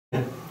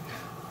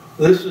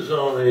This is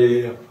on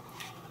a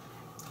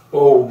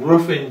old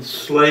roofing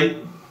slate,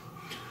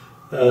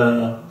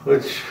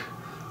 which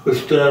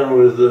was done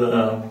with,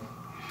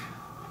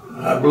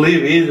 I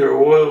believe, either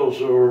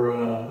oils or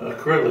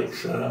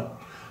acrylics.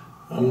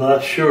 I'm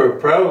not sure.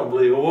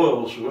 Probably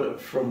oils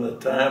from the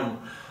time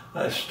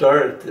I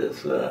started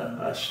this.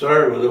 I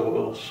started with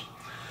oils,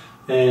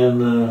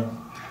 and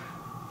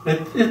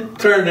it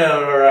turned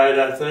out all right,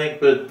 I think.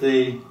 But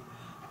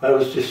I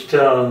was just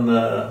telling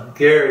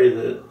Gary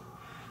that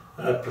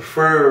I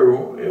prefer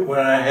when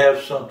I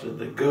have something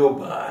to go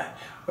by,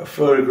 a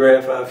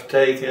photograph I've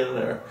taken,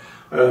 or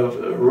a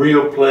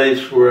real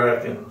place where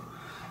I can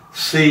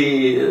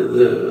see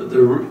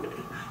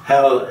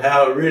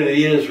how it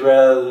really is,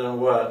 rather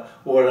than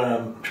what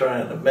I'm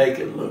trying to make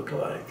it look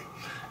like.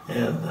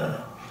 And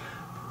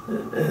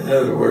in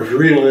other words,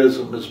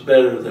 realism is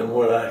better than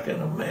what I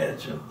can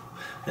imagine.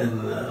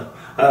 And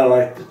I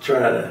like to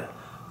try to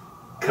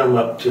come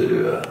up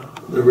to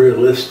the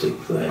realistic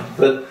thing.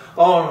 But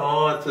all in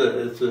all,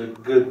 it's a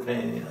good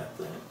painting, I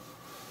think.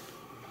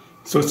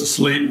 So it's a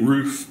slate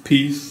roof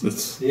piece.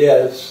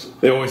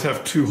 They always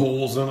have 2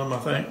 holes in them, I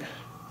think.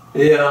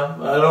 Yeah,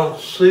 I don't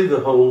see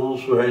the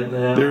holes right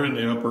now. They're in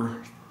the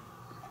upper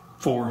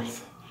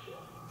fourth,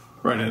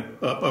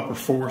 upper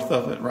fourth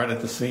of it, right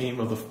at the seam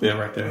of the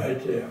right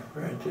there.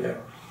 Right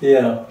there.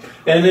 Yeah,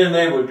 and then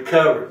they would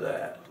cover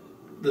that.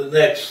 The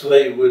next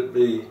slate would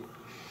be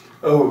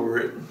over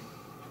it,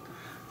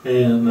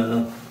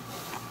 and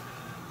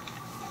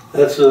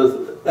that's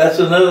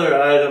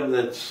another item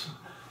that's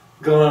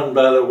gone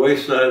by the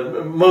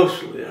wayside.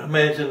 Mostly, I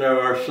imagine there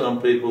are some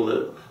people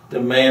that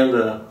demand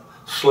a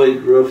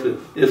slate roof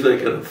if they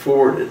can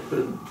afford it,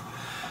 but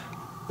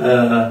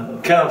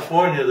in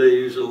California they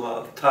use a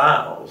lot of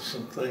tiles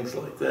and things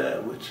like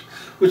that,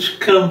 which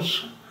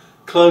comes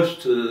close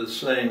to the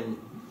same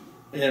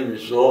end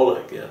result,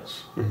 I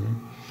guess.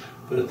 Mm-hmm.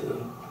 But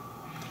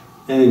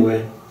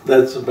anyway,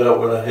 that's about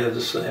what I had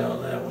to say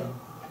on that one.